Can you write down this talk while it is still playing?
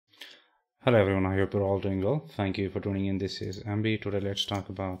Hello everyone, I hope you're all doing well. Thank you for tuning in. This is Ambi. Today let's talk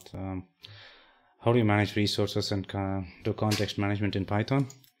about how do you manage resources and do context management in Python.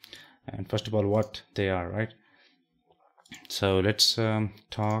 And first of all, what they are, right? So let's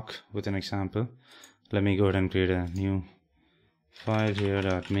talk with an example. Let me go ahead and create a new file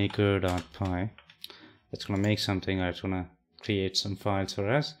here, .maker.py. That's gonna make something. That's gonna create some files for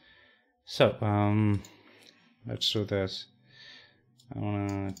us. So let's do this. I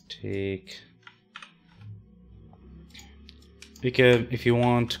wanna take, if you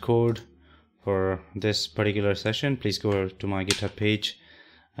want code for this particular session, please go to my GitHub page.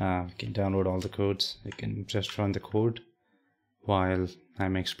 You can download all the codes. You can just run the code while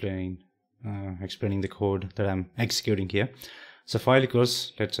I'm explaining the code that I'm executing here. So file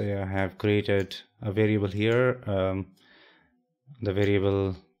equals, let's say I have created a variable here. The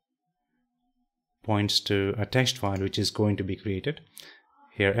variable points to a text file which is going to be created.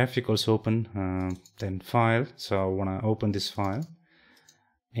 Here f equals open, then file. So I want to open this file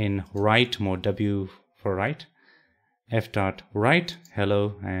in write mode, W for write, f dot write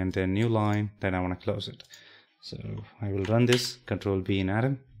hello, and then new line, then I want to close it. So I will run this, Control B in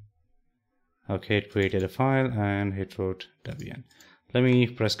Atom. Okay, it created a file and it wrote wn. Let me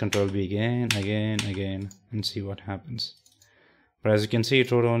press Control B again and see what happens. But as you can see,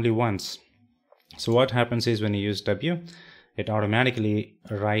 it wrote only once. So what happens is when you use W, it automatically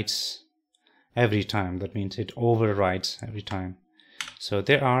writes every time. That means it overwrites every time. So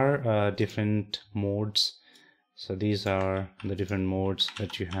there are different modes. So these are the different modes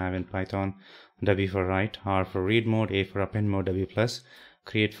that you have in Python. W for write, R for read mode, A for append mode, W plus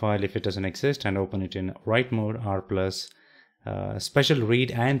create file if it doesn't exist, and open it in write mode, R plus special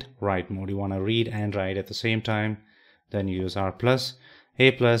read and write mode. You want to read and write at the same time, then you use R plus.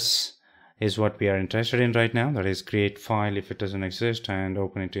 A plus is what we are interested in right now, that is create file if it doesn't exist, and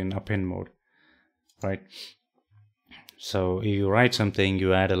open it in append mode, right? So if you write something,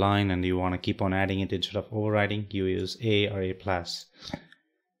 you add a line and you want to keep on adding it instead of overwriting, you use A or A plus.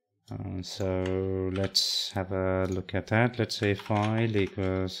 So let's have a look at that. Let's say file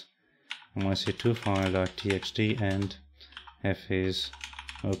equals, I want to say to file.txt, and f is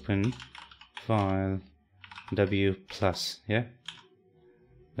open file W plus, yeah?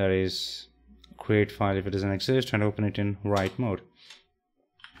 That is create file if it doesn't exist, and open it in write mode.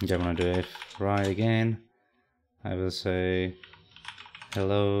 I'm gonna do if write again. I will say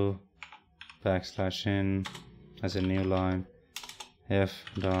hello \n as a new line, f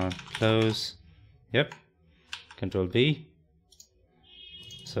dot close. Yep, Control B.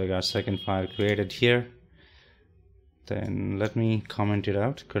 So I got second file created here. Then let me comment it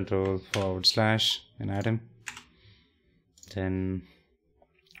out, Control / in Atom. Then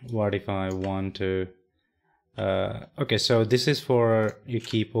what if I want to okay, so this is for you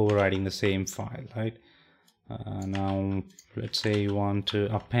keep overriding the same file, right? Now let's say you want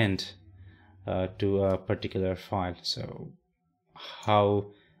to append to a particular file. So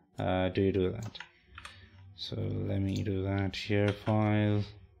how do you do that? So let me do that here. File,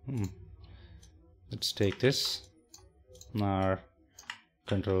 let's take this, now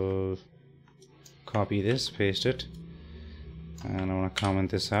Control copy this, paste it, and I want to comment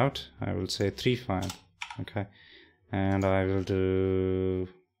this out. I will say 3 file, okay, and I will do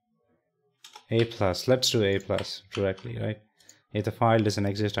A plus. Let's do A plus directly, right? If the file doesn't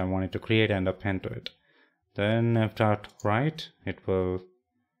exist, I want it to create and append to it. Then f dot write, it will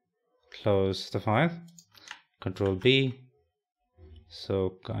close the file. Control B.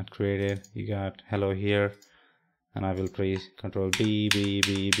 So got created. You got hello here, and I will press Control B.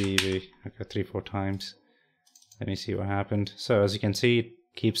 Okay, 3-4 times. Let me see what happened. So as you can see, it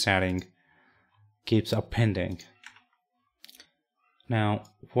keeps adding, keeps appending. Now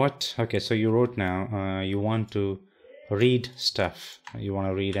what, okay, so you wrote now, you want to read stuff, you want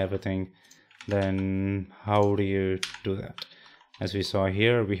to read everything. Then how do you do that? As we saw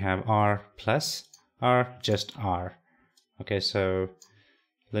here, we have R plus, R, just R. Okay, so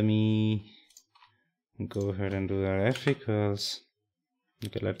let me go ahead and do that. F equals,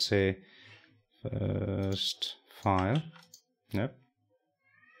 okay, let's say first file, yep.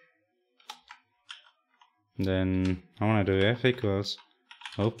 Then I want to do f equals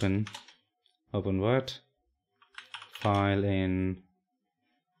open what? File in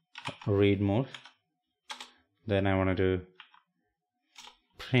read mode. Then I want to do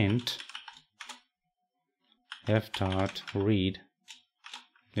print f dot read.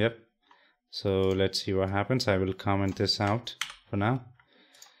 Yep. So let's see what happens. I will comment this out for now.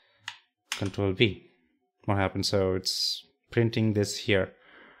 Control V. What happens? So it's printing this here.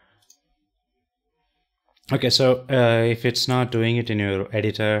 Okay, so if it's not doing it in your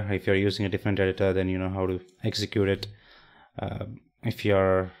editor, if you're using a different editor, then you know how to execute it. If you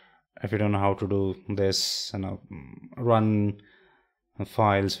don't know how to do this and run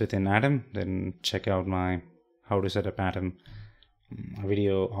files within Atom, then check out my how to set up Atom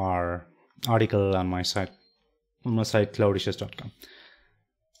video or article on my site cloudissues.com.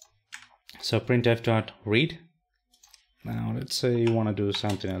 So printf.read. Now let's say you want to do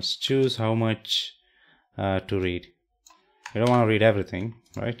something else. Choose how much to read. You don't want to read everything,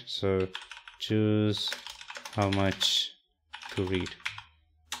 right? So choose how much to read.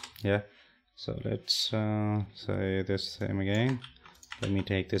 Yeah. So let's say this same again. Let me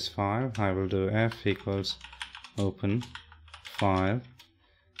take this file. I will do f equals open file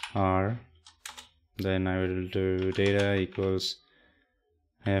r. Then I will do data equals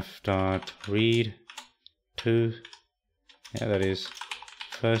f dot read to. Yeah, that is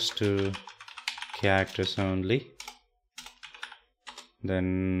first two characters only.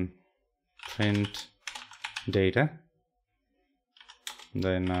 Then print data.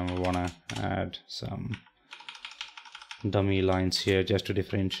 Then I want to add some dummy lines here just to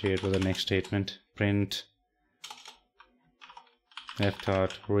differentiate with the next statement. Print f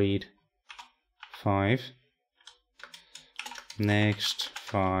dot read 5. Next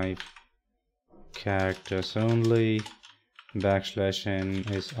 5 characters only. Backslash n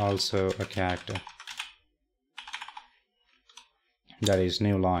is also a character. That is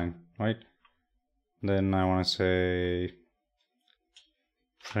new line, right? Then I want to say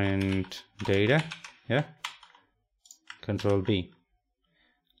print data. Yeah. Control B.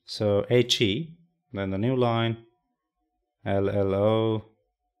 So HE, then the new line, LLO,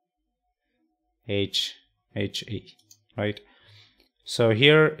 HE, right? So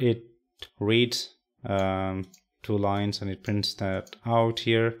here it reads 2 lines and it prints that out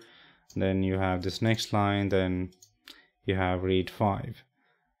here. Then you have this next line, then you have read 5.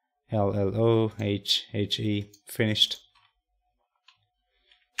 LLO, HE, finished.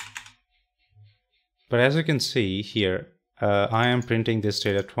 But as you can see here, I am printing this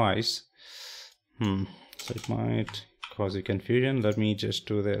data twice. So it might cause you confusion. Let me just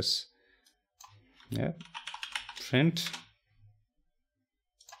do this. Yeah, print.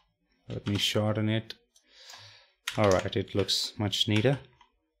 Let me shorten it. Alright, it looks much neater.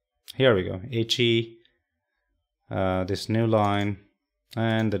 Here we go. HE, this new line,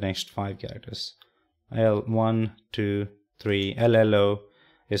 and the next 5 characters. L1, 2, 3, LLO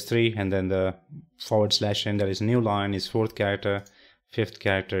is 3, and then the /n, that is new line, is 4th character, 5th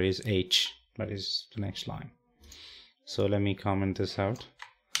character is H, that is the next line. So let me comment this out.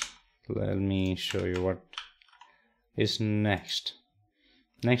 Let me show you what is next.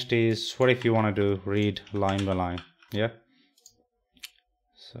 Next is, what if you want to do read line by line? Yeah.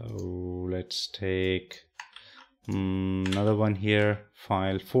 So let's take another one here,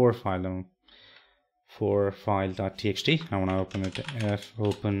 file 4file.txt. I want to open it. F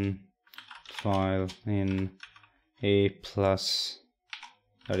open file in a plus,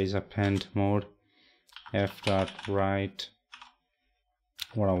 that is append mode. F dot write.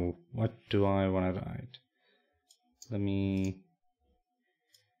 What do I want to write? Let me.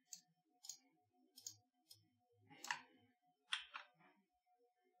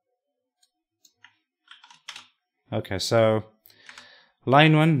 Okay, so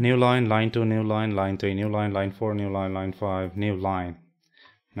line 1, new line, line 2, new line, line 3, new line, line 4, new line, line 5, new line.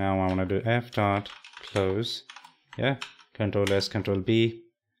 Now I want to do f dot close. Yeah, Control S, Control B.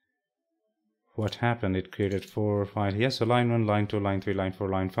 What happened? It created 4 5. Yeah, so line 1, line 2, line 3, line 4,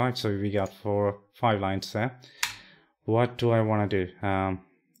 line 5. So we got 5 lines there. What do I want to do?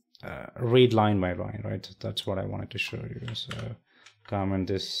 Read line by line, right? That's what I wanted to show you. So comment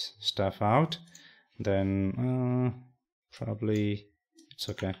this stuff out. Then probably it's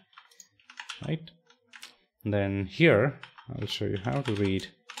okay, right? Then here I'll show you how to read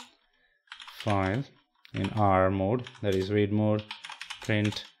file in R mode, that is read mode.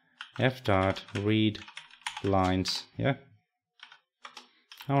 Print f dot read lines. Yeah,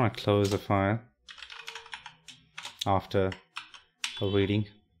 I want to close the file after reading.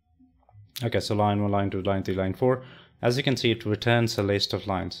 Okay, so line 1, line 2, line 3, line 4. As you can see, it returns a list of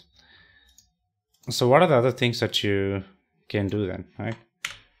lines. So what are the other things that you can do then, right?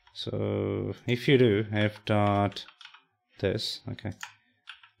 So if you do f dot this, okay,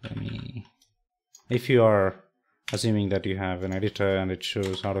 if you are assuming that you have an editor and it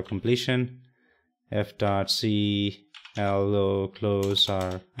shows auto completion, f dot c l close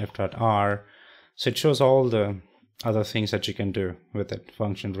or f dot r, so it shows all the other things that you can do with it.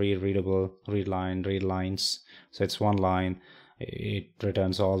 Function read, readable, read line, read lines. So it's one line, it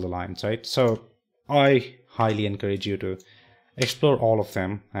returns all the lines, right? So I highly encourage you to explore all of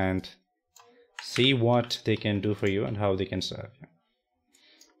them and see what they can do for you and how they can serve you.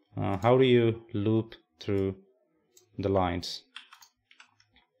 How do you loop through the lines?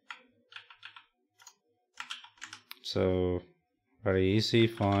 So very easy.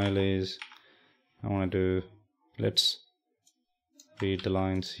 File is, I want to do, let's read the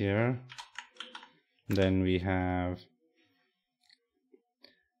lines here. Then we have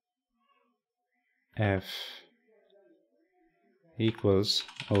f equals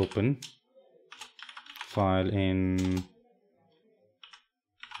open file in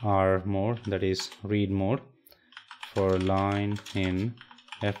R mode, that is read mode, for line in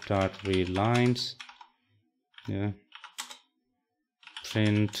f dot read lines. Yeah.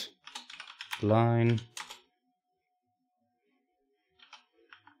 Print line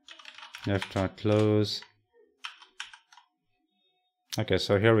f dot close. Okay,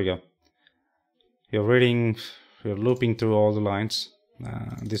 so here we go. You're looping through all the lines.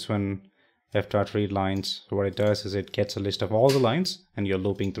 This one, f dot read lines, what it does is it gets a list of all the lines and you're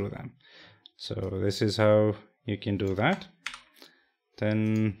looping through them. So this is how you can do that.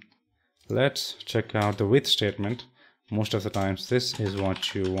 Then let's check out the with statement. Most of the times this is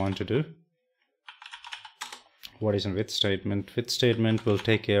what you want to do. What is a with statement? With statement will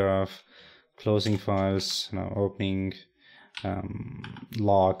take care of closing files, opening,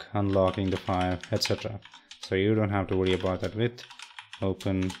 lock, unlocking the file, etc. So you don't have to worry about that. With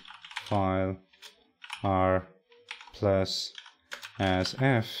open file R plus as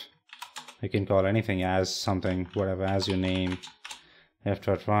f, you can call anything as something, whatever, as your name, f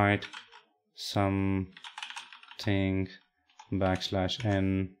dot write something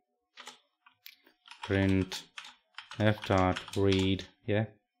 \n print f dot read, yeah,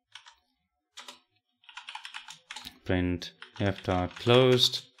 print f dot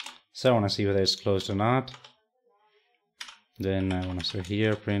closed. So I want to see whether it's closed or not. Then I want to say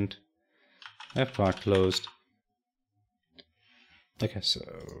here print f dot closed. Okay, so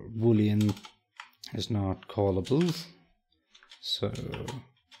boolean is not callable. So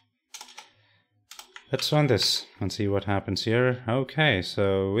let's run this and see what happens here. Okay,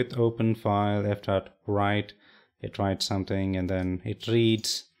 so with open file f dot write, it writes something and then it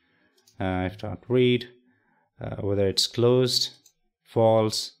reads f dot read. Whether it's closed,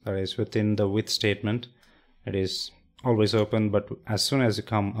 false, that is within the with statement, it is always open, but as soon as you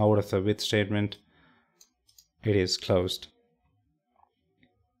come out of the with statement, it is closed.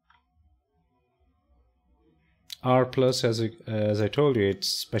 R plus, as I told you, it's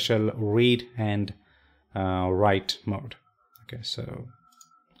special read and write mode. Okay, so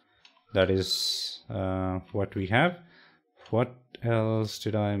that is what we have. What else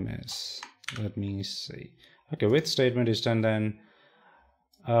did I miss? Let me see. Okay, with statement is done. Then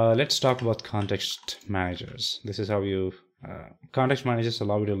let's talk about context managers. This is how you context managers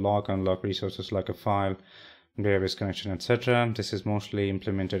allow you to lock, unlock resources like a file, database connection, etc. This is mostly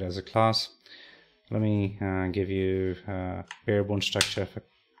implemented as a class. Let me give you a bare bone structure of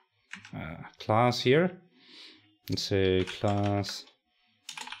a class here. Let's say class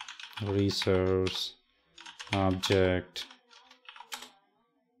resource object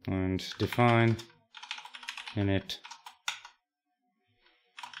and define init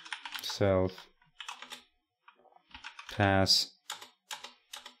self pass,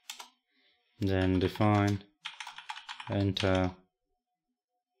 then define enter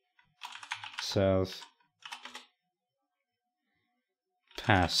self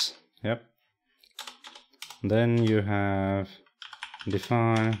pass. Yep. Then you have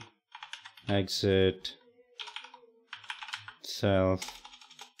define exit self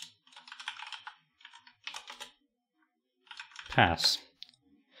pass.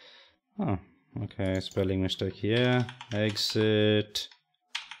 Oh, okay, spelling mistake here. Exit.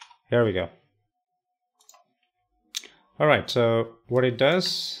 Here we go. All right, so what it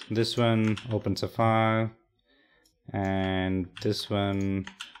does, this one opens a file and this one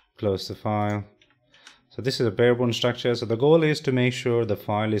closes the file. So this is a bare bone structure. So the goal is to make sure the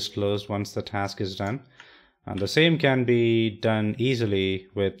file is closed once the task is done. And the same can be done easily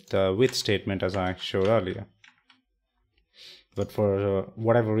with the with statement as I showed earlier. But for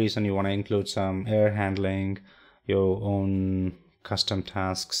whatever reason you want to include some error handling, your own custom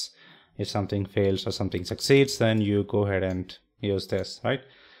tasks, if something fails or something succeeds, then you go ahead and use this, right?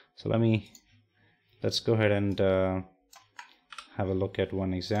 So let's go ahead and have a look at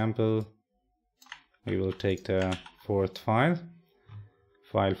one example. We will take the fourth file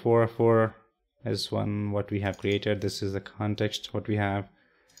 404 is one what we have created. This is the context what we have.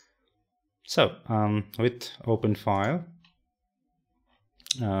 So with open file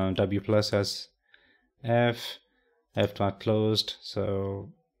w plus as F dot closed.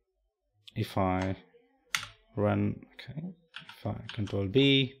 So if I run, okay, if I control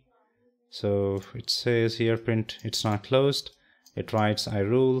B, so it says here print it's not closed. It writes I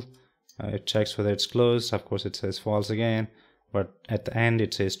rule. It checks whether it's closed. Of course it says false again, but at the end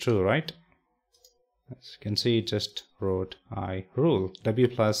it says true, right? As you can see, it just wrote I rule. W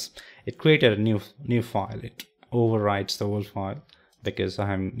plus, it created a new file. It overwrites the old file because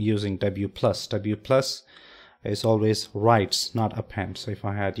I'm using W plus. W plus is always writes, not append. So if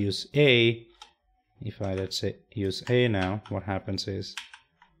I had used A, if I let's say use A now, what happens is,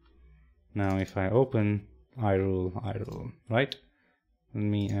 now if I open I rule, right? Let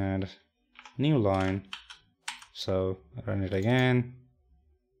me add new line. So I run it again.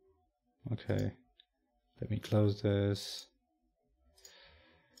 Okay, let me close this.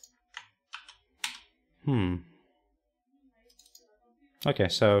 Okay,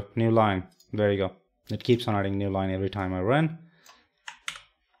 so new line. There you go. It keeps on adding new line every time I run.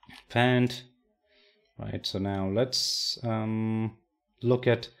 Append. Right, so now let's look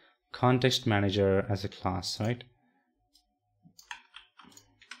at context manager as a class, right?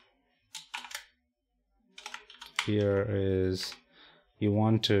 Here is, you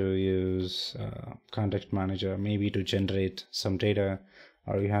want to use context manager maybe to generate some data,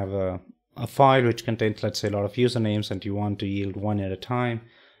 or you have a file which contains, let's say, a lot of usernames and you want to yield one at a time.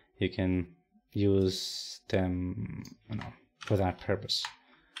 You can use them, for that purpose.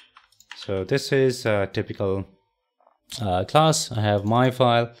 So this is a typical class. I have my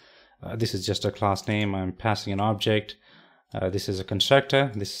file. This is just a class name. I'm passing an object. This is a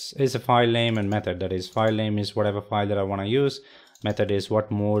constructor. This is a file name and method. That is, file name is whatever file that I want to use. Method is what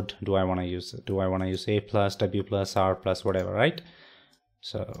mode do I want to use. Do I want to use A plus, W plus, R plus, whatever, right?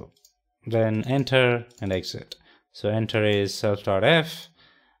 So then enter and exit. So enter is self.f.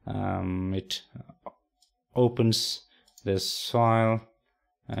 It opens this file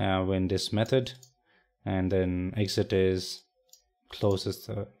when this method, and then exit is closes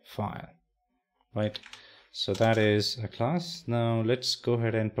the file, right? So that is a class. Now let's go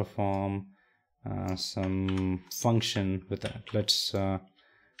ahead and perform some function with that. Let's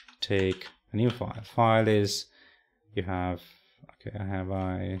take a new file. File is, you have,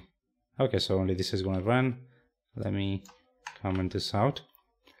 okay, okay, so only this is going to run. Let me comment this out.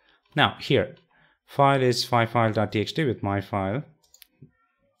 Now here, file is file.txt with my file.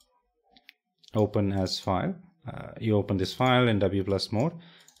 Open as file. You open this file in W plus mode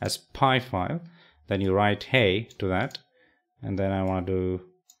as py file. Then you write hey to that, and then I want to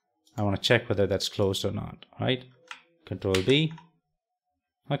check whether that's closed or not, right? Control B.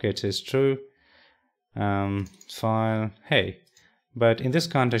 Okay, it says true. File hey. But in this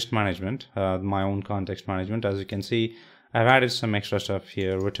context management, my own context management, as you can see, I've added some extra stuff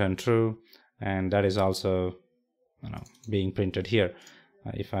here. Return true, and that is also being printed here.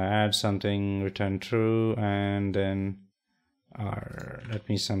 If I add something, return true, and then let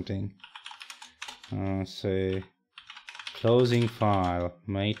me something. Say closing file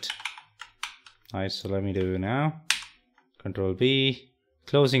mate. Alright, so let me do now. Control B,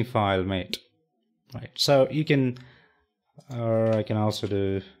 closing file mate. Right, so you can, or I can also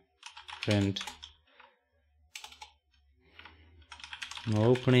do print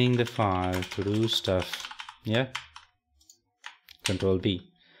opening the file to do stuff. Yeah. Control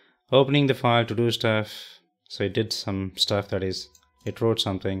B, opening the file to do stuff. So it did some stuff, that is, it wrote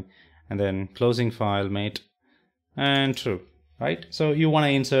something. And then closing file mate and true, right? So you want to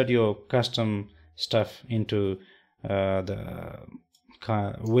insert your custom stuff into the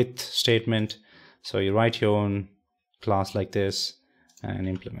with statement. So you write your own class like this and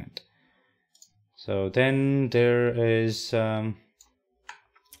implement. So then there is,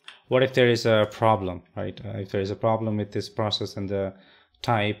 what if there is a problem, right? If there is a problem with this process and the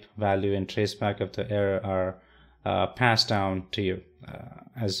type, value, and traceback of the error are passed down to you.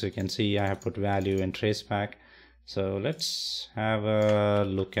 As you can see, I have put value and traceback. So let's have a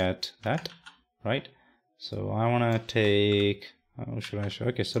look at that, right? So I want to take, how should I show?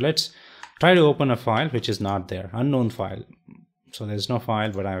 Okay, so let's try to open a file which is not there, unknown file. So there's no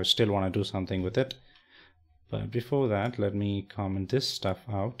file, but I still want to do something with it. But before that, let me comment this stuff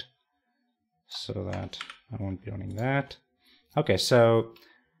out so that I won't be running that. Okay, so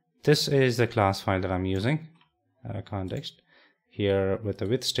this is the class file that I'm using. Context here with the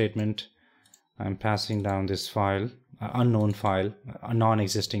with statement, I'm passing down this file, unknown file, a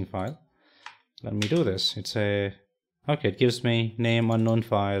non-existing file. Let me do this. It's a, okay, it gives me name unknown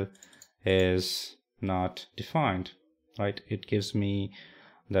file is not defined, right? It gives me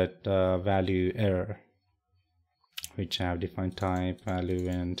that value error, which I have defined type, value,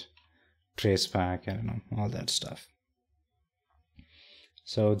 and traceback, I don't know, all that stuff.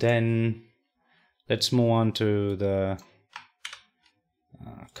 So then let's move on to the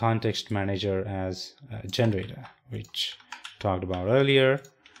context manager as a generator, which talked about earlier.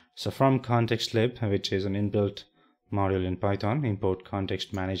 So from context lib, which is an inbuilt module in Python, import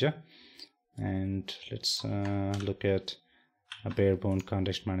context manager, and let's look at a bare bone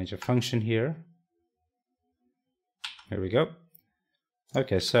context manager function here. Here we go.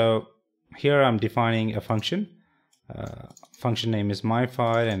 Okay, so here I'm defining a function. Function name is my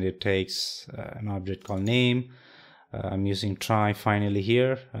file, and it takes an object called name. I'm using try finally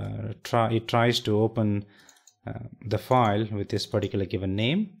here. It tries to open the file with this particular given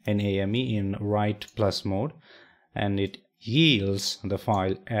name, NAME, in write plus mode, and it yields the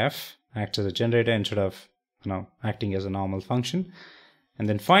file f, acts as a generator instead of acting as a normal function, and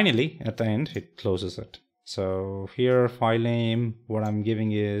then finally at the end it closes it. So here file name, what I'm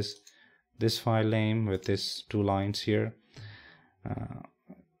giving is this file name with these 2 lines here,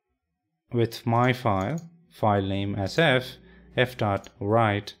 with my file name as f dot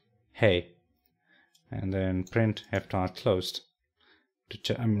write hey, and then print f dot closed.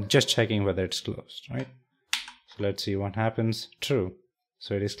 I'm just checking whether it's closed, right? So let's see what happens. True,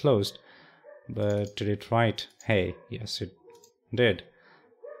 so it is closed. But did it write hey? Yes, it did.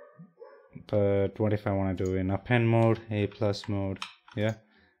 But what if I want to do in append mode, a plus mode? Yeah,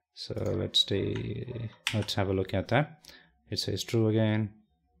 so let's have a look at that. It says true again.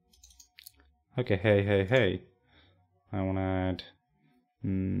 Okay, hey, I want to add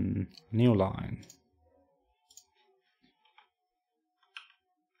new line.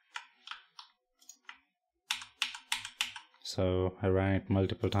 So I ran it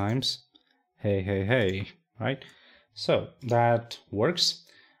multiple times. Hey, right? So that works.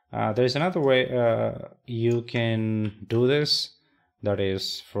 There's another way you can do this. That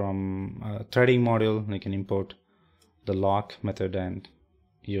is from threading module. You can import the lock method and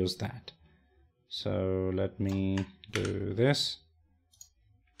use that. So let me do this.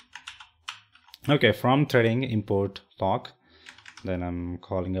 Okay, from threading import lock. Then I'm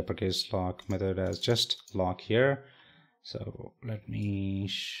calling uppercase lock method as just lock here. So let me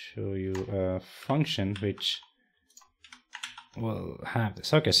show you a function which will have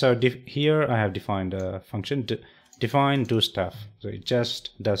this. Okay, so here I have defined a function, define do stuff. So it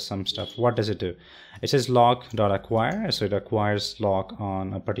just does some stuff. What does it do? It says lock.acquire, so it acquires lock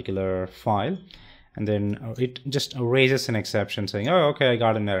on a particular file, and then it just raises an exception saying, oh, okay, I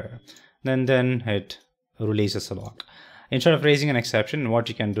got an error. Then it releases a lock. Instead of raising an exception, what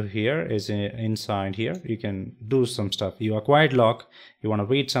you can do here is inside here, you can do some stuff. You acquired lock, you want to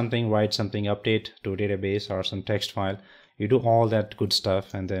read something, write something, update to a database or some text file. You do all that good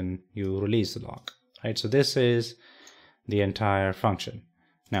stuff and then you release the lock, right? So this is the entire function.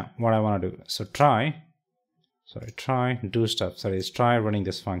 Now, what I want to do, so try do stuff. So it's try running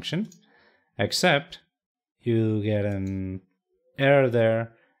this function, except you get an error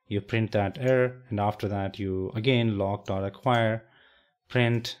there. You print that error, and after that you again lock.acquire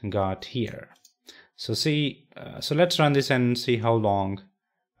print got here. So see, so let's run this and see how long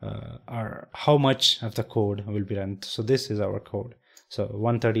or how much of the code will be run. So this is our code. So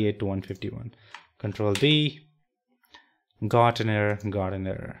 138 to 151. Control B, got an error.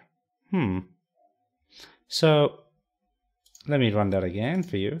 So let me run that again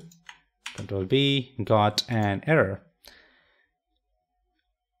for you. Control B, got an error.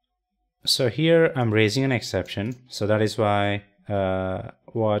 So here I'm raising an exception. So that is why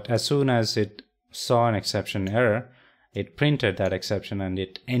as soon as it saw an exception error, it printed that exception and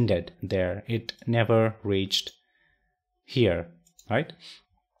it ended there. It never reached here, right?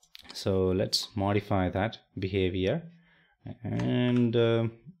 So let's modify that behavior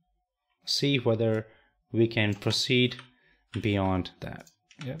and see whether we can proceed beyond that.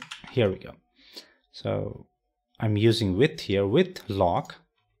 Yeah, here we go. So I'm using with here, with lock.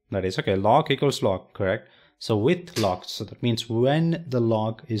 That is, okay, lock equals lock, correct? So with lock, so that means when the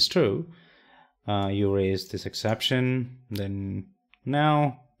lock is true, you raise this exception. Then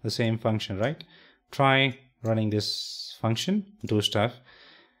now the same function, right? Try running this function, do stuff,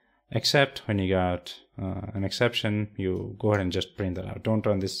 except when you got an exception, you go ahead and just print that out. Don't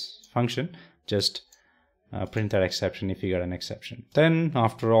run this function, just print that exception if you got an exception. Then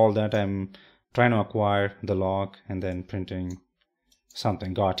after all that, I'm trying to acquire the lock and then printing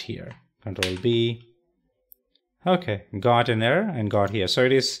something got here. Control B. Okay, got an error and got here. So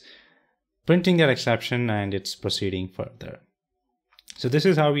it is printing that exception and it's proceeding further. So this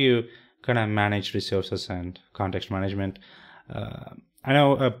is how you kind of manage resources and context management. I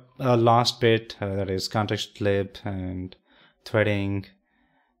know a last bit, that is context lib and threading,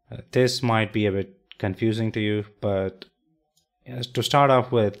 This might be a bit confusing to you, but to start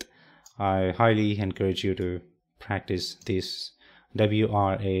off with, I highly encourage you to practice these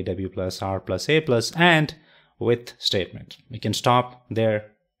WRA, W plus, R plus, A plus, and with statement. You can stop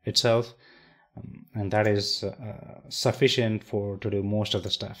there itself, and that is sufficient to do most of the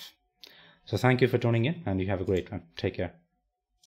stuff. So thank you for tuning in, and you have a great one. Take care.